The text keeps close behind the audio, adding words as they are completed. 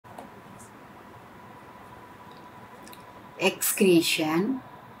Excretion,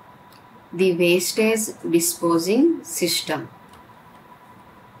 the wastage disposing system.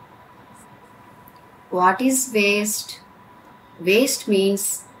 What is waste? Waste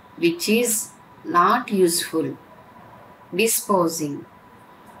means which is not useful. Disposing.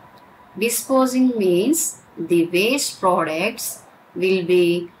 Disposing means the waste products will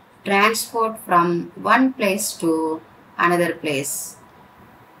be transferred from one place to another place.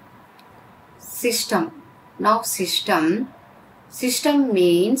 System. Now system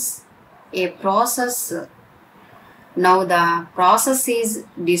means a process. Now the process is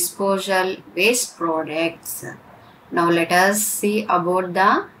disposal waste products. Now let us see about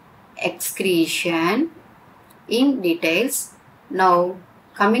the excretion in details. Now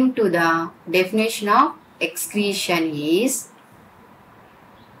coming to the definition of excretion is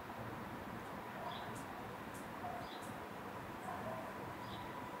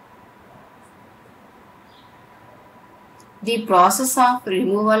the process of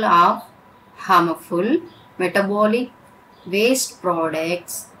removal of harmful metabolic waste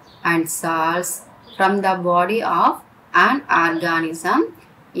products and salts from the body of an organism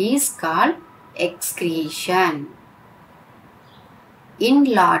is called excretion. In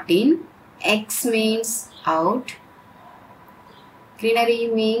Latin, ex means out,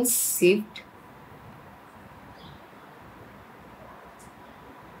 crenere means sift,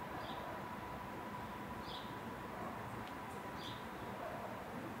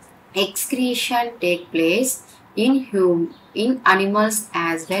 excretion take place in animals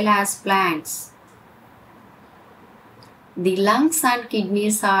as well as plants. The lungs and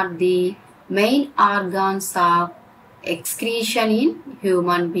kidneys are the main organs of excretion in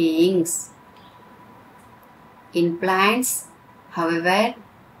human beings. In plants, however,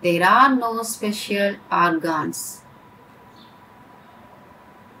 there are no special organs.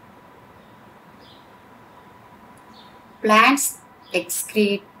 Plants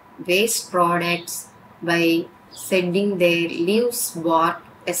excrete waste products by shedding their leaves, bark,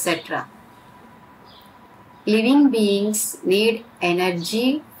 etc. Living beings need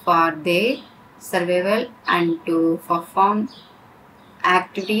energy for their survival and to perform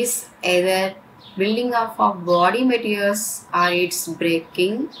activities, either building up of body materials or its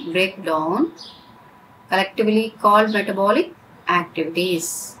breakdown, collectively called metabolic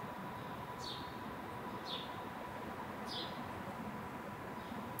activities.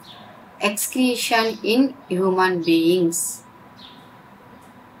 Excretion in human beings.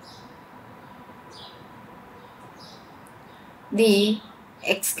 The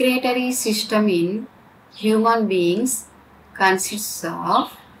excretory system in human beings consists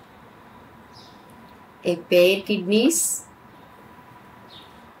of a pair kidneys,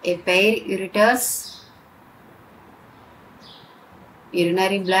 a pair ureters,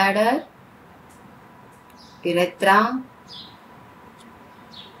 urinary bladder, urethra.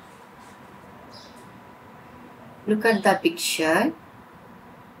 Look at the picture.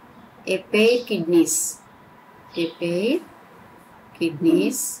 A pair kidneys, a pair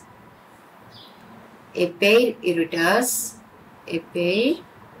kidneys, a pair ureters, a pair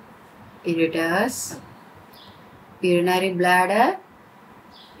ureters, urinary bladder,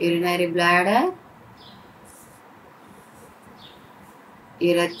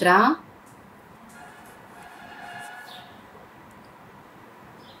 urethra.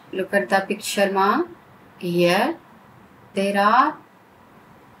 Look at the picture, ma. Here there are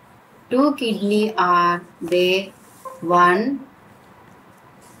two kidney are there. One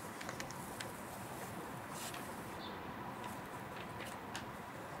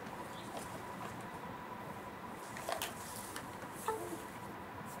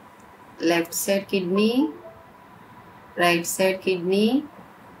left side kidney, right side kidney,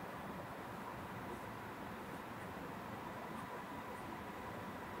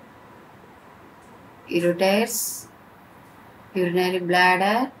 ureters, urinary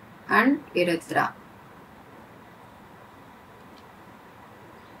bladder and urethra.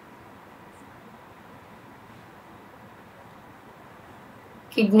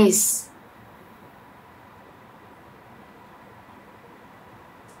 Kidneys.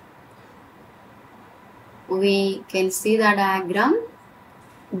 We can see the diagram.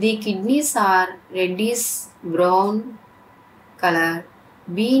 The kidneys are reddish brown color,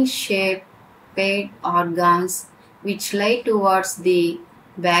 bean-shaped paired organs which lie towards the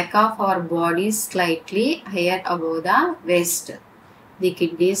back of our body slightly higher above the waist. The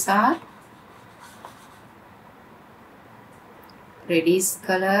kidneys are reddish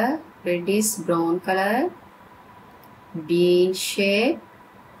brown color, bean shape,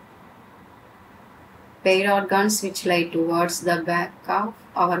 paired organs which lie towards the back of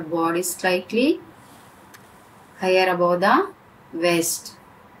our body slightly higher above the waist.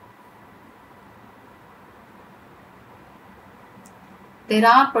 They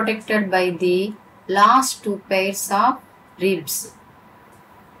are protected by the last two pairs of ribs.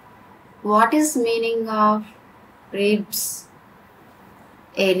 What is meaning of ribs?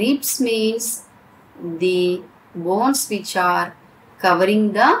 A ribs means the bones which are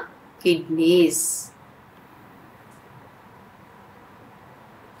covering the kidneys.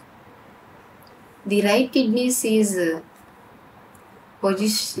 The right kidneys is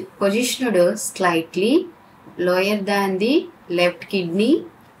positioned slightly lower than the left kidney,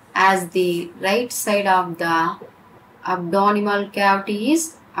 as the right side of the abdominal cavity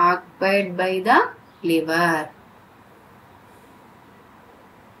is occupied by the liver.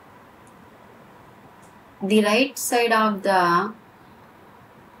 The right side of the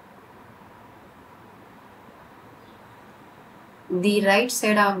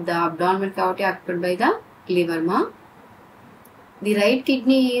abdominal cavity occupied by the liver. The right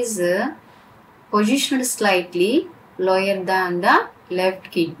kidney is positioned slightly lower than the left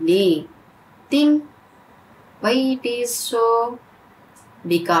kidney. Think why it is so?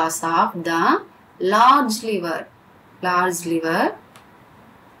 Because of the large liver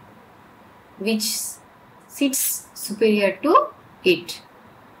which sits superior to it.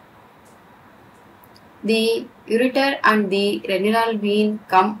 The ureter and the renal vein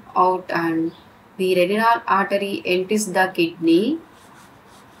come out and the renal artery enters the kidney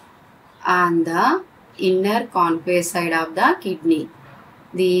on the inner concave side of the kidney.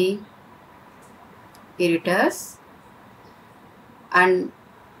 The ureters and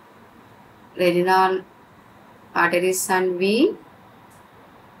renal arteries and vein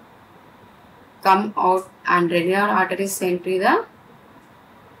come out and renal arteries enter the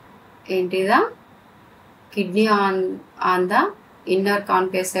kidney on the inner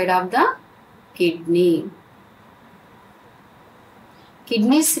concave side of the kidney.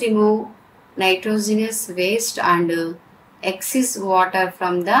 Kidneys remove nitrogenous waste and excess water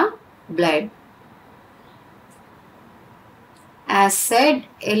from the blood. As said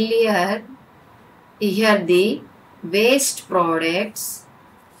earlier, here the waste products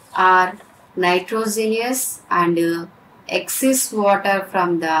are nitrogenous and excess water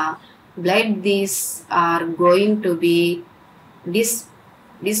from the blood. These are going to be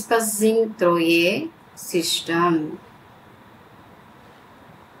dispersing through a system.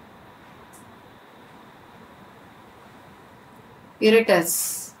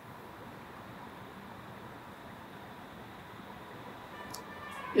 Ureters.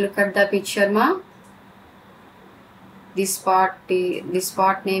 Look at the picture, ma. This part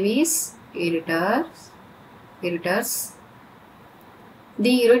name is ureters.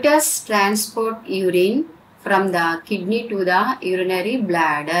 The ureters transport urine from the kidney to the urinary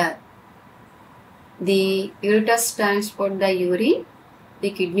bladder. The ureters transport the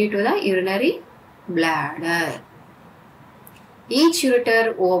kidney to the urinary bladder. Each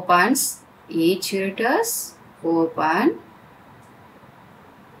ureter opens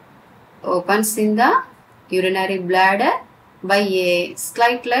in the urinary bladder by a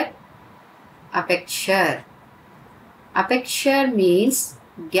slight aperture. Aperture means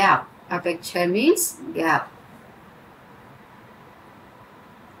gap.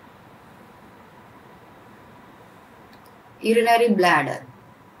 Urinary bladder.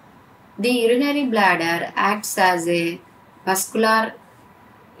 The urinary bladder acts as a muscular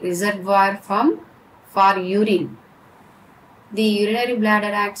reservoir for urine. The urinary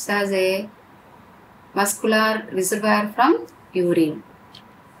bladder acts as a muscular reservoir from urine.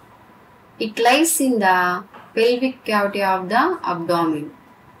 It lies in the pelvic cavity of the abdomen.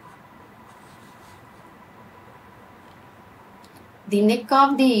 The neck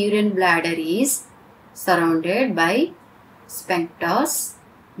of the urine bladder is surrounded by sphincters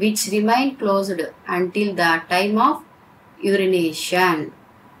which remain closed until the time of urination.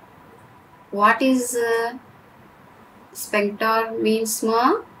 What is sphincter means,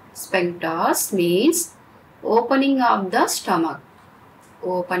 ma? Sphincters means opening of the stomach.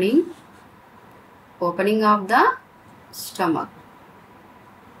 Opening of the stomach.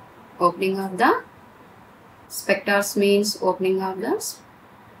 Sphincters means opening of the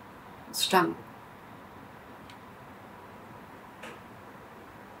stomach.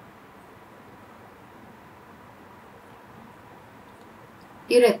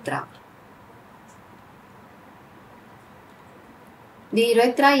 Urethra. The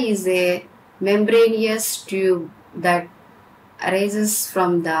urethra is a membranous tube that arises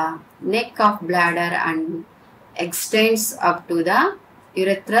from the neck of bladder and extends up to the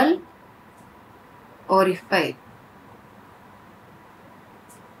urethral orifice.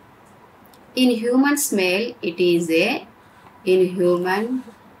 In humans male, it is a in human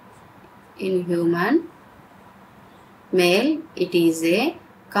male, it is a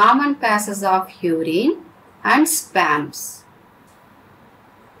common passage of urine and sperms.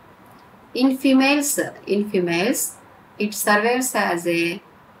 In females, it serves as a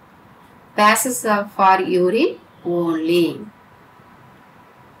passage for urine only.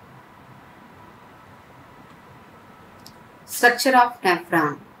 Structure of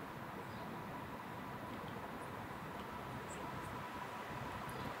nephron.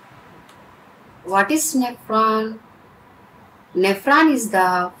 What is nephron? Nephron is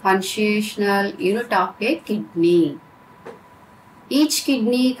the functional unit of a kidney. Each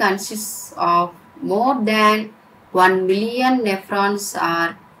kidney consists of more than 1 million nephrons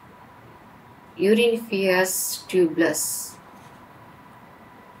or uriniferous tubules.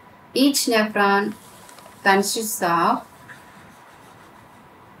 Each nephron consists of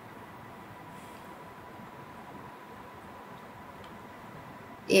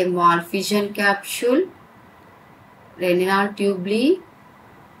a malphizian capsule, renal tubuli,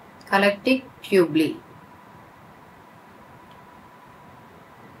 collecting tubuli.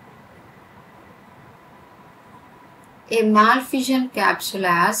 A malphizian capsule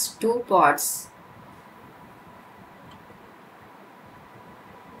has two parts.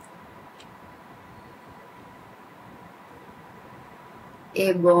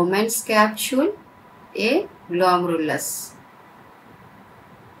 A Bowman's capsule, a glomerulus.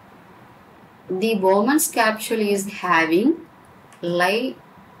 The Bowman's capsule is having light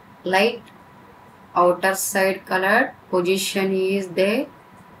outer side colored position is there,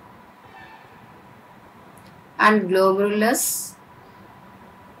 and glomerulus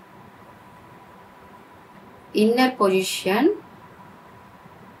inner position.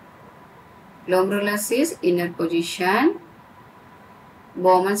 Glomerulus is inner position.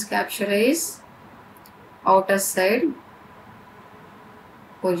 Bowman's capsule is outer side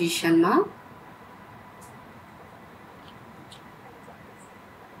position.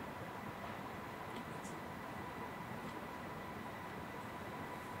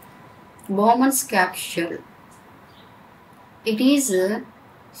 Bowman's capsule. It is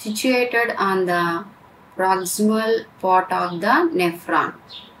situated on the proximal part of the nephron.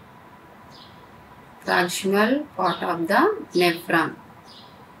 Proximal part of the nephron.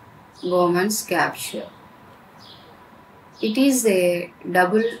 Bowman's capsule. It is a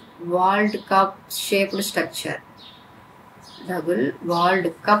double-walled cup-shaped structure.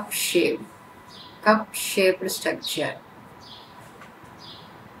 Double-walled cup-shaped structure.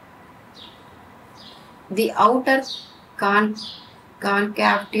 The outer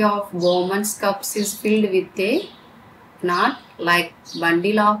concavity of Bowman's cups is filled with a knot-like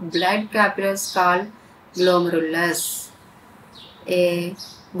bundle of blood capillaries called glomerulus. A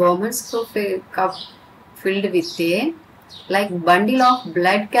Bowman's cup filled with a bundle of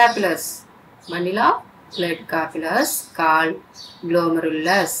blood capillaries. Bundle of blood capillaries called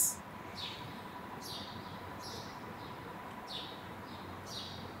glomerulus.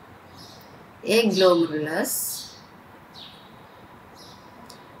 A glomerulus.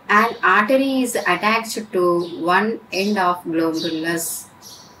 An artery is attached to one end of glomerulus.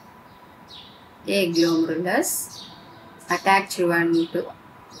 A glomerulus attached one to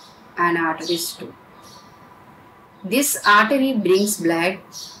an artery too. This artery brings blood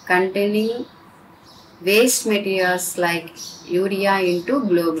containing waste materials like urea into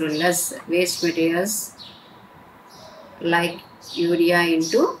glomerulus. Waste materials like urea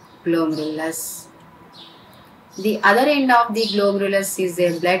into glomerulus. The other end of the glomerulus is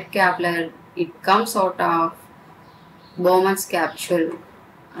a blood capillary. It comes out of Bowman's capsule.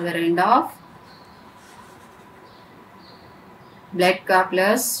 Other end of blood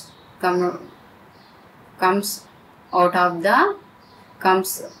capillaries comes out of the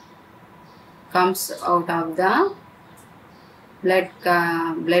blood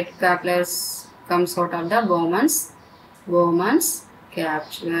capillaries comes out of the Bowman's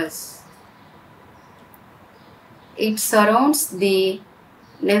capsules. It surrounds the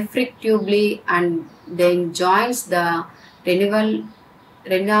nephric tubuli and then joins the renal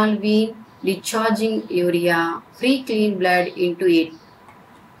vein, discharging urea, free clean blood into it.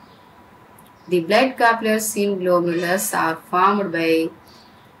 The blood capillaries in glomerulus are formed by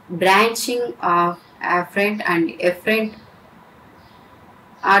branching of afferent and efferent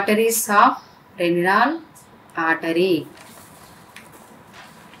arteries of renal artery.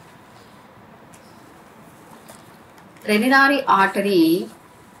 Renal artery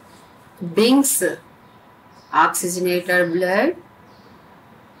brings oxygenated blood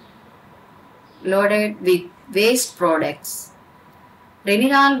loaded with waste products.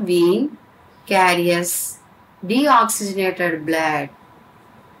 Renal vein carries deoxygenated blood.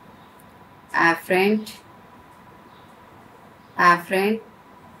 Afferent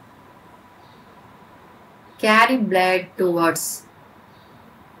carry blood towards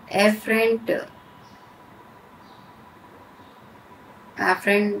afferent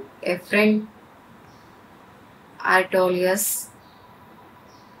arteriolus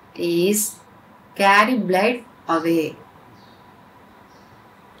is carry blood away.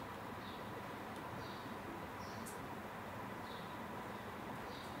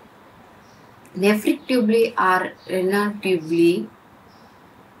 Nephric tubuli or renal tubuli.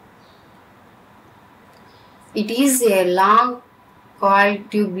 It is a long coiled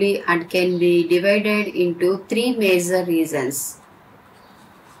tubuli and can be divided into three major regions.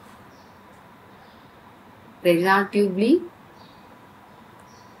 Renal tubuli,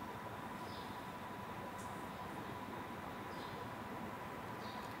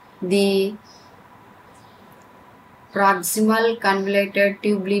 the proximal convoluted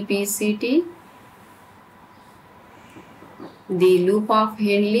tubuli PCT, the loop of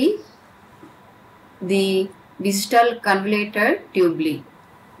Henle, the distal convoluted tubuli.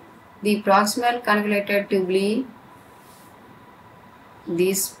 The proximal convoluted tubuli,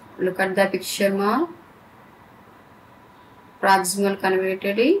 this, look at the picture ma, proximal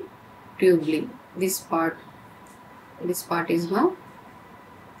convoluted tubuli, this part is ma,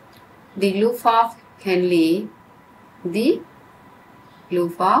 the loop of Henle, the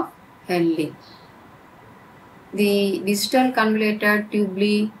loop of Henle. The distal convoluted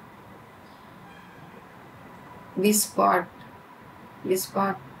tubuli, this part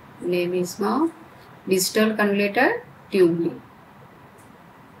name is now distal convoluted tubuli.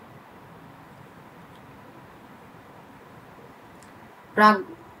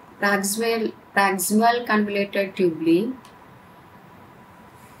 Proximal convoluted tubuli,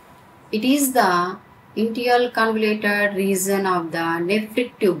 it is the interior convoluted region of the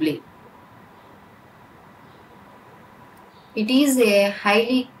nephric tubuli. It is a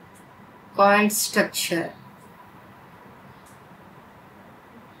highly coiled structure.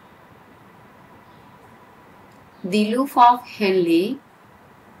 The loop of Henle,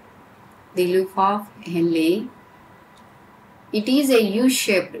 it is a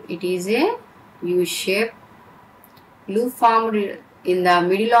U-shaped loop formed in the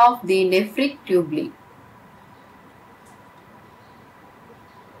middle of the nephric tubuli.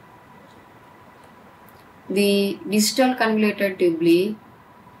 The distal convoluted tubuli,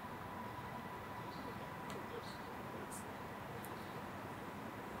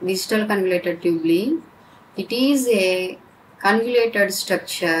 it is a convoluted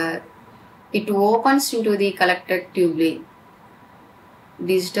structure. It opens into the collected tubuli.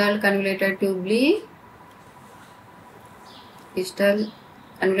 Distal convoluted tubuli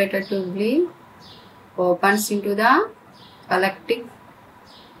opens into the collecting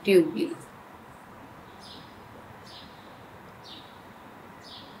tubuli.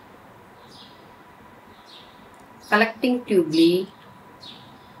 Collecting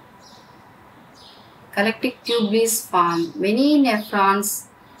tubules form many nephrons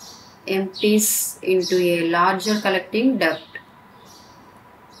empties into a larger collecting duct.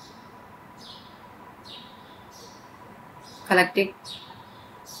 Collecting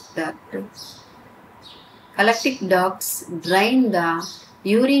ducts drain the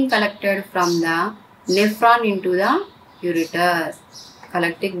urine collected from the nephron into the ureter.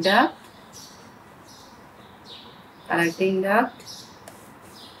 Collecting duct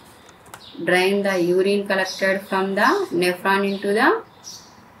drain the urine collected from the nephron into the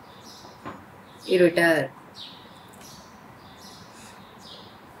ureter.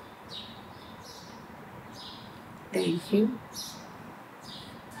 Thank you.